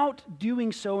 without doing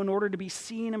so in order to be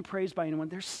seen and praised by anyone,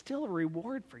 there's still a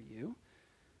reward for you.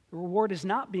 The reward is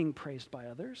not being praised by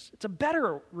others. It's a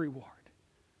better reward.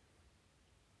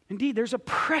 Indeed, there's a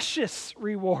precious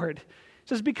reward. It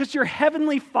says, because your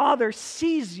heavenly Father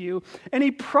sees you and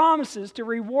he promises to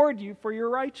reward you for your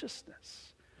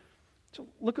righteousness. So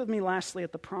look with me lastly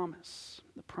at the promise.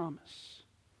 The promise.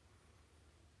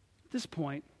 At this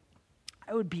point,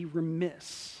 I would be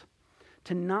remiss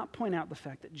to not point out the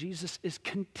fact that Jesus is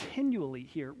continually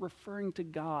here referring to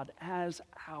God as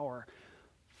our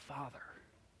Father.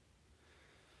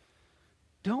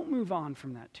 Don't move on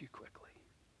from that too quickly.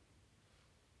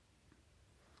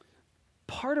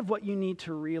 Part of what you need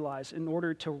to realize in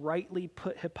order to rightly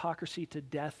put hypocrisy to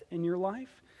death in your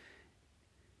life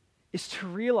is to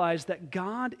realize that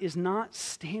God is not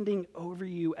standing over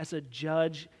you as a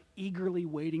judge, eagerly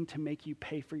waiting to make you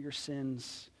pay for your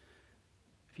sins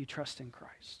if you trust in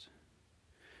Christ.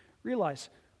 Realize,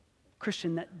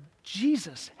 Christian, that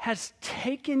Jesus has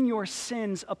taken your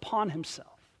sins upon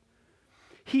himself.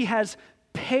 He has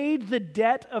paid the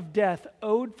debt of death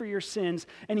owed for your sins,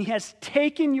 and he has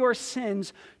taken your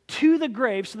sins to the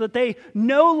grave so that they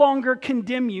no longer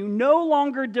condemn you, no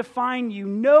longer define you,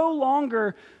 no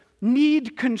longer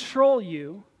need control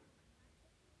you.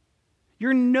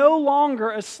 You're no longer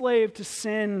a slave to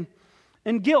sin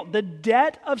and guilt. The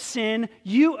debt of sin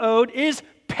you owed is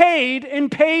paid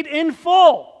and paid in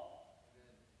full.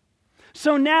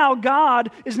 So now God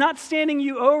is not standing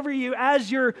over you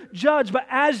as your judge, but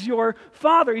as your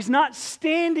Father. He's not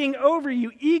standing over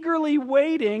you, eagerly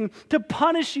waiting to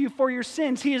punish you for your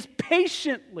sins. He is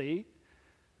patiently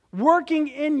working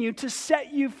in you to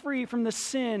set you free from the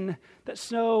sin that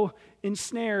so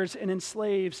ensnares and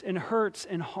enslaves and hurts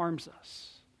and harms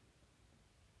us.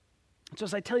 So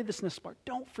as I tell you this in this part,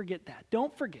 don't forget that.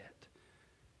 Don't forget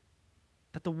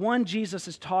that the one Jesus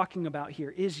is talking about here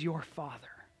is your Father.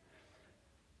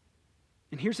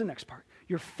 And here's the next part.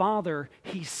 Your Father,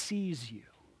 he sees you.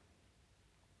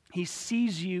 He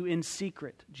sees you in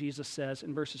secret, Jesus says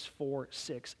in verses 4,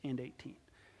 6, and 18.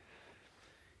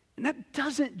 And that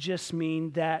doesn't just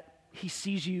mean that he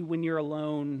sees you when you're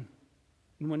alone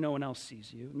and when no one else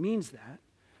sees you. It means that.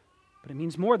 But it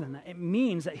means more than that. It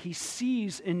means that he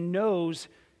sees and knows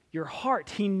your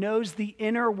heart. He knows the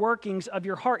inner workings of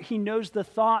your heart. He knows the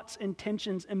thoughts,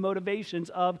 intentions, and motivations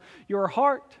of your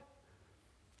heart.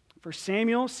 1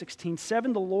 Samuel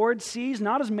 16:7, the Lord sees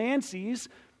not as man sees.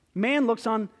 Man looks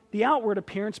on the outward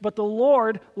appearance, but the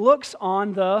Lord looks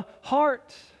on the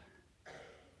heart.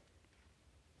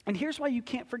 And here's why you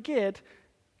can't forget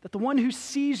that the one who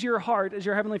sees your heart is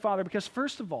your Heavenly Father, because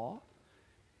first of all,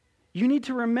 you need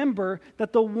to remember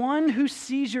that the one who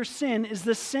sees your sin is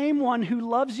the same one who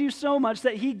loves you so much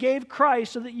that he gave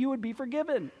Christ so that you would be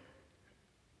forgiven.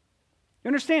 You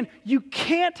understand? You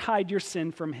can't hide your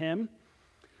sin from him,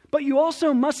 but you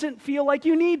also mustn't feel like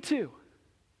you need to.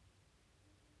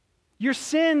 Your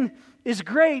sin is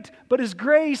great, but his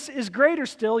grace is greater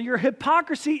still. Your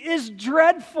hypocrisy is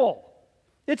dreadful.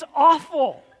 It's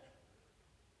awful.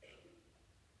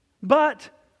 But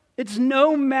it's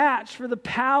no match for the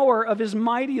power of his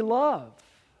mighty love.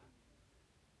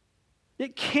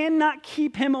 It cannot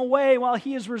keep him away while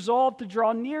he is resolved to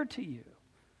draw near to you.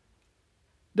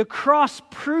 The cross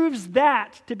proves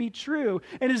that to be true,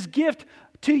 and his gift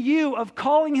to you of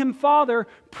calling him Father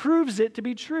proves it to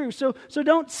be true. So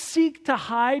don't seek to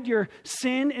hide your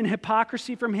sin and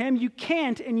hypocrisy from him. You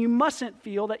can't and you mustn't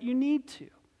feel that you need to.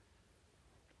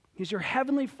 He's your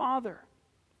heavenly Father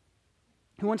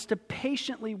who wants to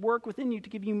patiently work within you to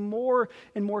give you more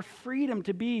and more freedom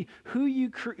to be who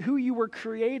you were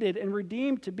created and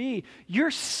redeemed to be.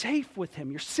 You're safe with him.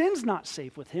 Your sin's not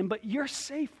safe with him, but you're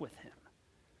safe with him.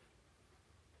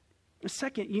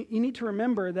 Second, you need to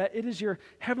remember that it is your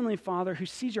heavenly Father who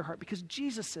sees your heart, because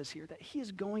Jesus says here that he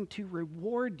is going to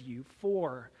reward you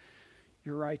for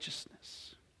your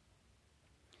righteousness.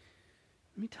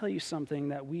 Let me tell you something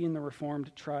that we in the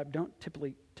Reformed tribe don't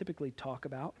typically talk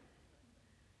about.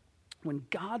 When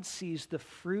God sees the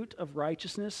fruit of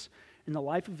righteousness in the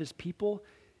life of his people,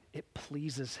 it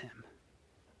pleases him.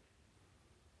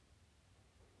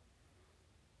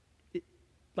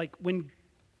 Like when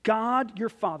God, your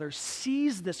Father,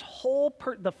 sees this whole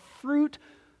the fruit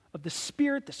of the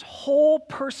Spirit, this whole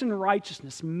person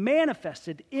righteousness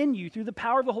manifested in you through the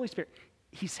power of the Holy Spirit,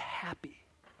 he's happy.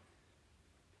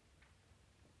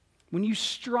 When you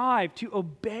strive to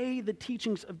obey the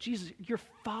teachings of Jesus, your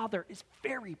Father is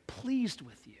very pleased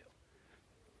with you.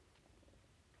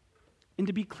 And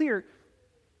to be clear,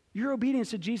 your obedience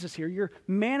to Jesus here, your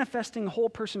manifesting whole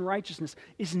person righteousness,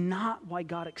 is not why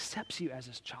God accepts you as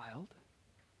his child.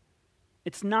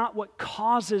 It's not what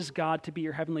causes God to be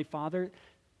your heavenly Father.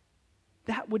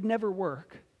 That would never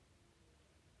work.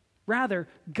 Rather,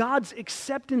 God's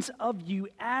acceptance of you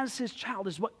as his child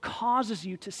is what causes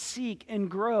you to seek and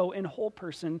grow in whole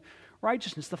person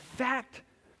righteousness. The fact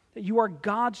that you are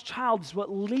God's child is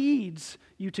what leads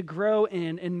you to grow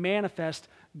in and manifest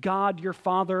God, your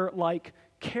Father-like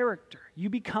character. You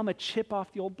become a chip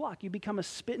off the old block. You become a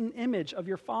spitting image of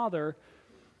your Father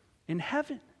in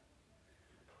heaven.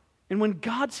 And when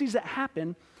God sees that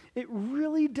happen, it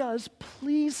really does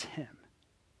please him.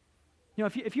 You know,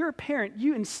 if you're a parent,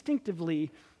 you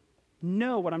instinctively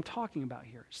know what I'm talking about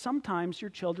here. Sometimes your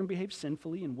children behave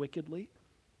sinfully and wickedly,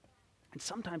 and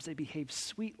sometimes they behave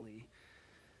sweetly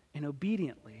and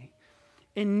obediently.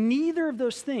 And neither of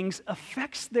those things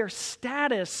affects their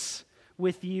status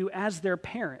with you as their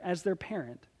parent. They're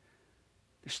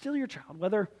still your child,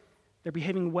 whether they're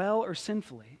behaving well or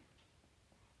sinfully.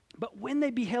 But when they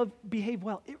behave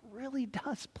well, it really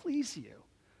does please you.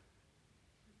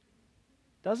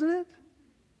 Doesn't it?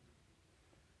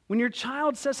 When your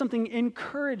child says something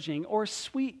encouraging or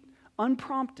sweet,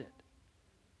 unprompted,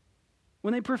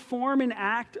 when they perform an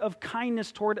act of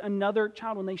kindness toward another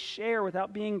child, when they share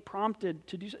without being prompted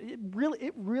to do so,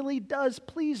 it really does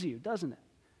please you, doesn't it?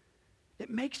 It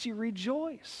makes you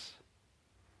rejoice.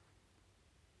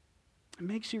 It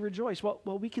makes you rejoice.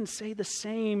 Well, we can say the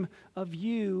same of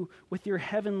you with your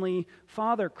heavenly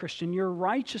Father, Christian. Your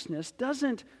righteousness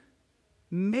doesn't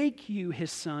make you his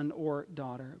son or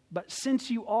daughter, but since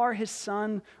you are his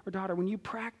son or daughter, when you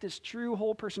practice true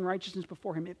whole person righteousness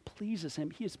before him, it pleases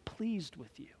him. He is pleased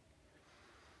with you.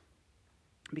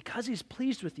 Because he's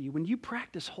pleased with you, when you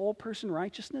practice whole person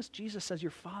righteousness, Jesus says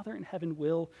your Father in heaven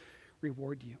will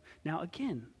reward you. Now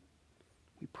again,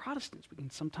 we Protestants, we can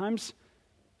sometimes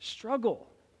struggle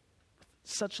with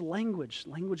such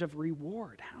language of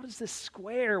reward. How does this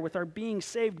square with our being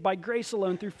saved by grace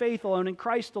alone, through faith alone, in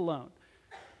Christ alone?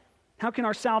 How can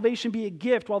our salvation be a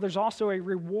gift while there's also a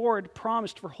reward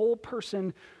promised for whole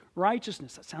person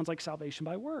righteousness? That sounds like salvation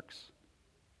by works.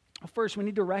 Well, first, we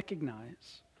need to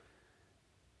recognize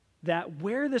that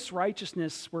where this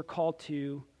righteousness we're called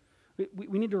to,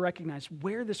 we need to recognize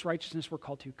where this righteousness we're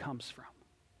called to comes from.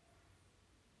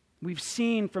 We've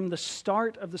seen from the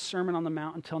start of the Sermon on the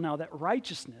Mount until now that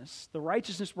righteousness, the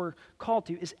righteousness we're called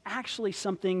to, is actually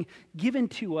something given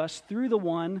to us through the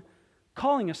one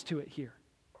calling us to it here.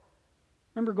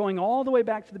 Remember, going all the way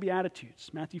back to the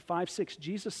Beatitudes, Matthew 5:6,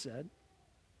 Jesus said,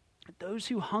 "Those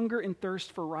who hunger and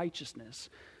thirst for righteousness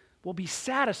will be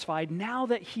satisfied now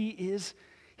that he is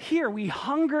here." We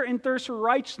hunger and thirst for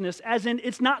righteousness, as in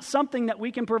it's not something that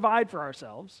we can provide for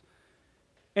ourselves.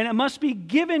 And it must be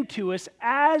given to us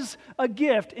as a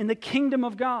gift in the kingdom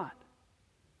of God.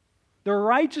 The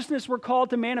righteousness we're called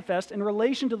to manifest in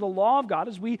relation to the law of God,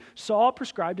 as we saw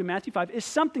prescribed in Matthew 5, is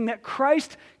something that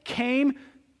Christ came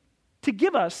to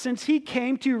give us, since he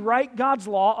came to write God's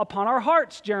law upon our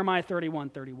hearts, Jeremiah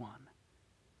 31:31.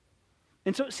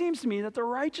 And so it seems to me that the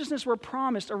righteousness we're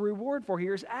promised a reward for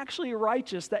here is actually a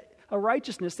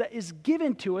righteousness that is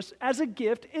given to us as a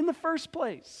gift in the first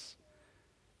place.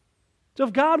 So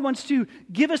if God wants to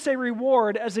give us a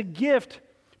reward as a gift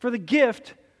for the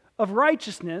gift of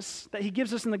righteousness that he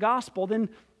gives us in the gospel, then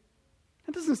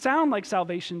that doesn't sound like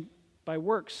salvation by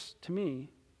works to me.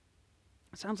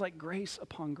 It sounds like grace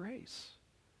upon grace.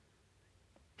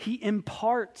 He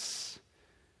imparts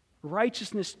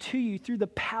righteousness to you through the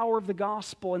power of the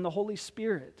gospel and the Holy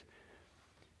Spirit.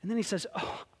 And then he says,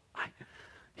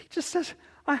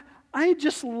 I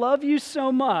just love you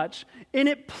so much, and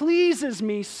it pleases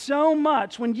me so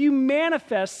much when you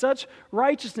manifest such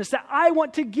righteousness that I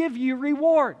want to give you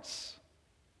rewards.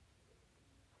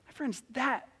 My friends,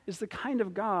 that is the kind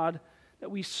of God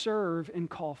that we serve and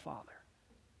call Father.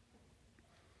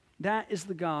 That is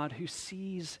the God who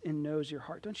sees and knows your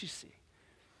heart. Don't you see?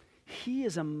 He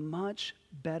is a much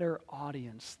better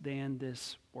audience than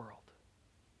this world.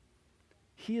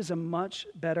 He is a much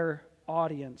better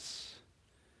audience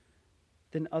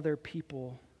than other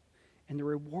people, and the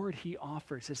reward he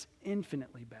offers is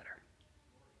infinitely better.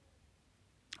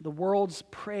 The world's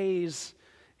praise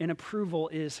and approval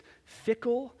is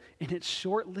fickle and it's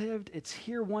short-lived. It's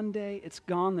here one day, it's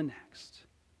gone the next.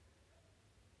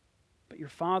 But your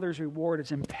Father's reward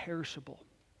is imperishable,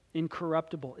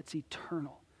 incorruptible, it's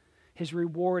eternal. His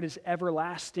reward is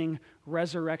everlasting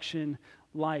resurrection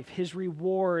life. His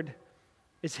reward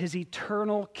is his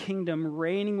eternal kingdom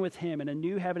reigning with him in a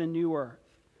new heaven and new earth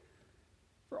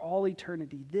for all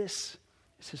eternity. This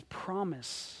is his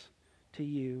promise to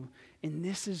you, and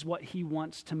this is what he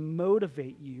wants to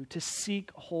motivate you to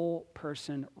seek whole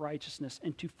person righteousness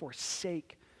and to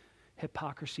forsake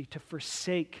hypocrisy, to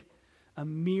forsake a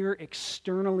mere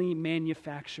externally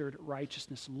manufactured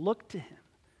righteousness. Look to him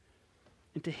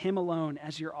and to him alone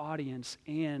as your audience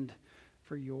and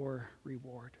for your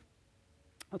reward.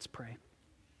 Let's pray.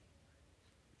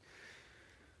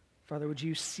 Father, would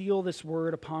you seal this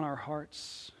word upon our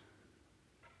hearts?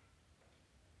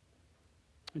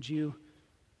 Would you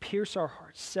pierce our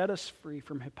hearts, set us free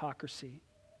from hypocrisy,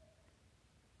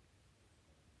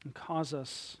 and cause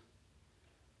us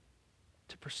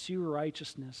to pursue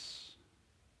righteousness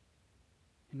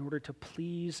in order to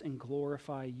please and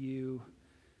glorify you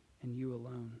and you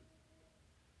alone.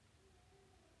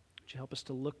 Would you help us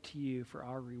to look to you for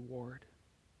our reward?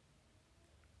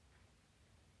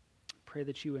 Pray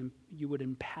that you would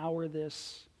empower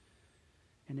this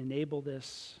and enable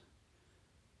this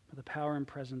by the power and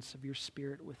presence of your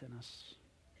Spirit within us.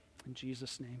 In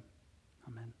Jesus' name,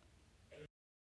 amen.